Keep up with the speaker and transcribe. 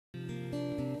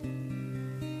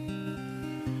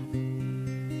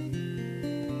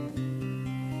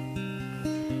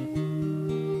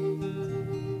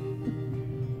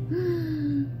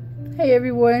Hey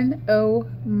everyone, oh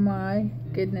my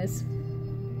goodness.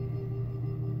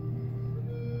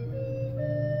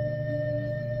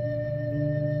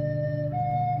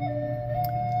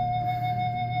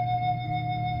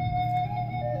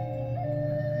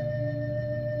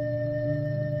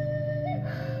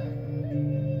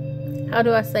 How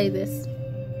do I say this?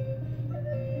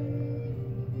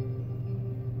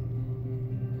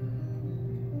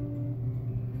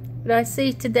 But I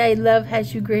see today love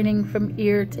has you grinning from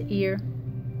ear to ear.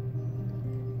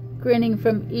 Grinning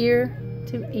from ear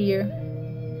to ear.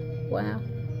 Wow.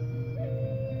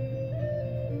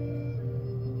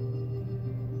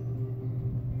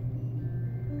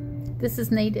 This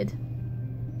is needed.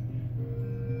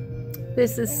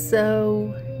 This is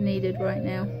so needed right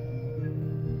now.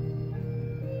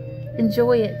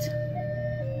 Enjoy it.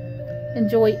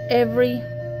 Enjoy every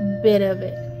bit of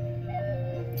it.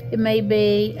 It may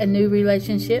be a new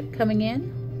relationship coming in.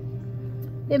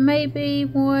 It may be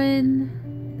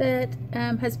one that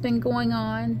has been going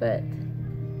on, but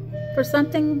for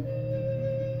something,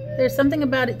 there's something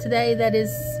about it today that is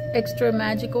extra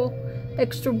magical,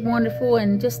 extra wonderful,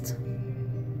 and just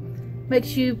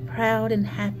makes you proud and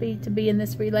happy to be in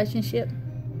this relationship.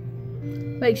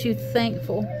 Makes you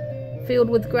thankful, filled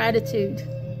with gratitude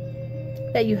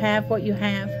that you have what you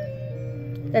have.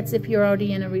 That's if you're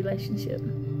already in a relationship.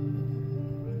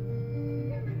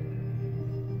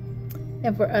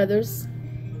 And for others,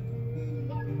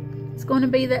 it's going to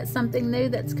be that something new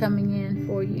that's coming in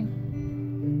for you.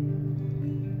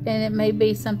 And it may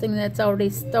be something that's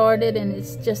already started and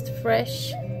it's just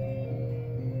fresh.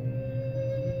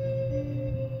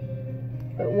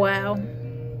 But wow.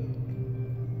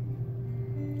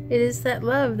 It is that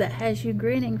love that has you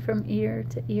grinning from ear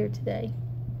to ear today.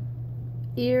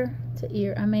 Ear to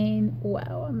ear. I mean,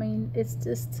 wow. I mean, it's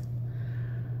just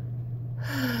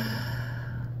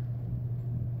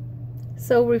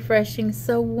so refreshing,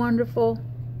 so wonderful.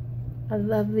 I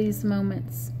love these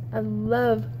moments. I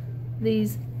love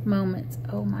these moments.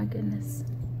 Oh my goodness.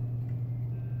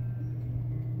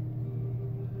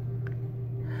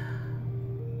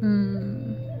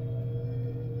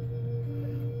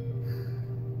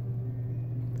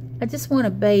 I just want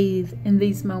to bathe in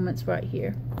these moments right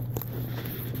here.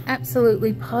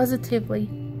 Absolutely, positively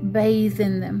bathe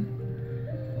in them.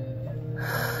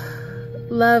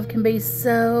 Love can be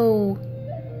so...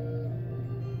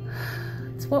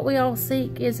 It's what we all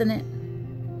seek, isn't it?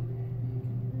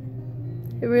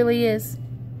 It really is.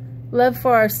 Love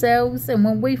for ourselves, and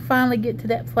when we finally get to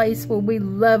that place where we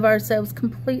love ourselves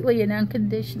completely and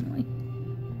unconditionally.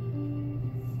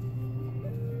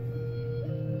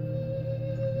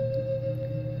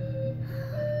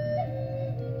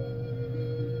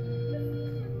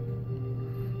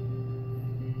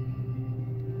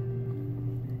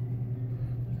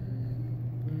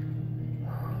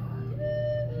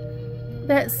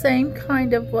 That same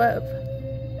kind of love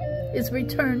is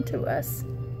returned to us.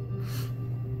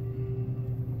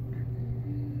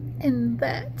 And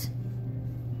that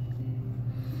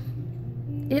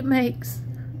it makes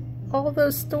all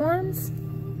those storms,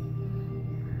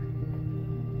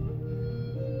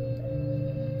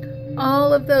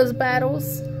 all of those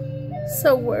battles,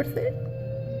 so worth it.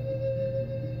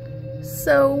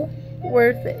 So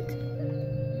worth it.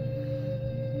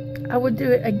 I would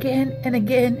do it again and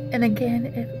again and again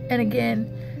and again,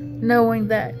 knowing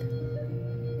that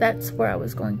that's where I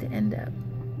was going to end up.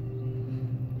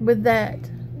 With that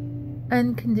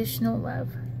unconditional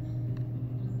love.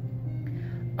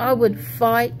 I would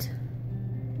fight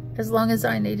as long as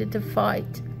I needed to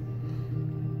fight.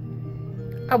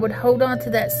 I would hold on to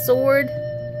that sword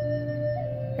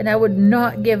and I would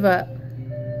not give up.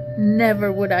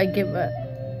 Never would I give up.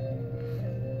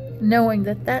 Knowing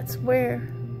that that's where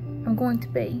I'm going to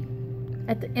be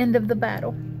at the end of the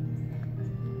battle.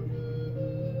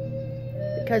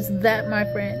 Because that, my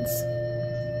friends,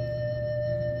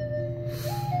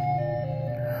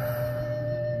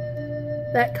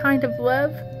 that kind of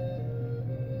love,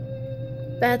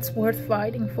 that's worth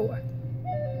fighting for.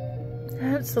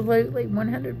 Absolutely,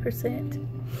 100%.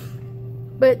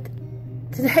 But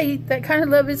today, that kind of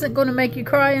love isn't going to make you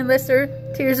cry unless they're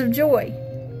tears of joy.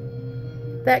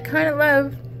 That kind of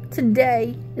love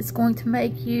today is going to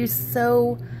make you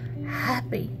so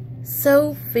happy,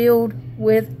 so filled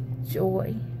with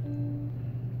joy.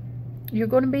 You're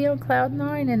going to be on cloud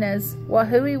 9, and as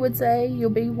Wahui would say, you'll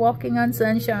be walking on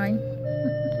sunshine.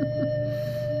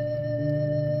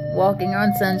 Walking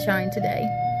on sunshine today.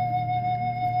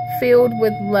 Filled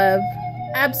with love,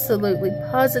 absolutely,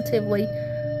 positively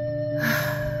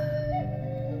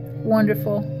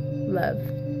wonderful love.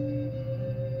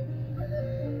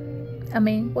 I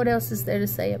mean, what else is there to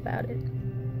say about it?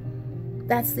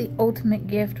 That's the ultimate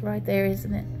gift right there,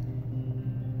 isn't it?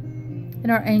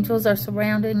 And our angels are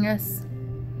surrounding us.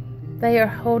 They are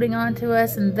holding on to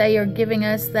us, and they are giving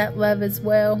us that love as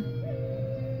well.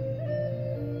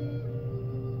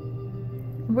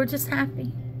 We're just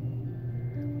happy.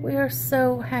 We are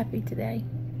so happy today.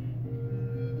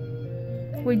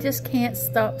 We just can't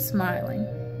stop smiling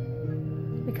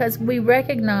because we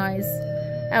recognize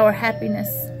our happiness.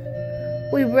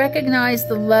 We recognize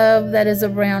the love that is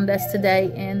around us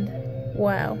today, and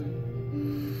wow.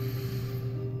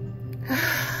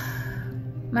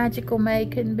 Magical May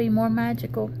couldn't be more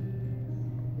magical.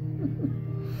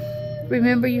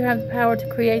 Remember, you have the power to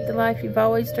create the life you've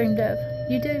always dreamed of.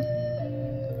 You do.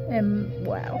 And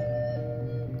wow.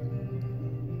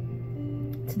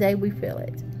 Today we feel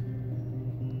it.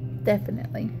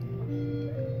 Definitely.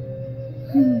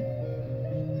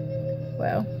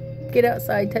 Well, get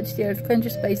outside, touch the earth, cleanse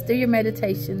your space, do your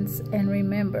meditations, and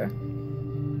remember,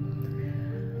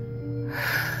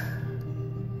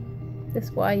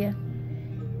 this Waya,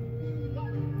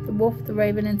 the wolf, the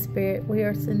raven, and spirit, we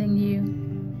are sending you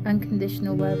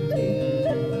unconditional love too.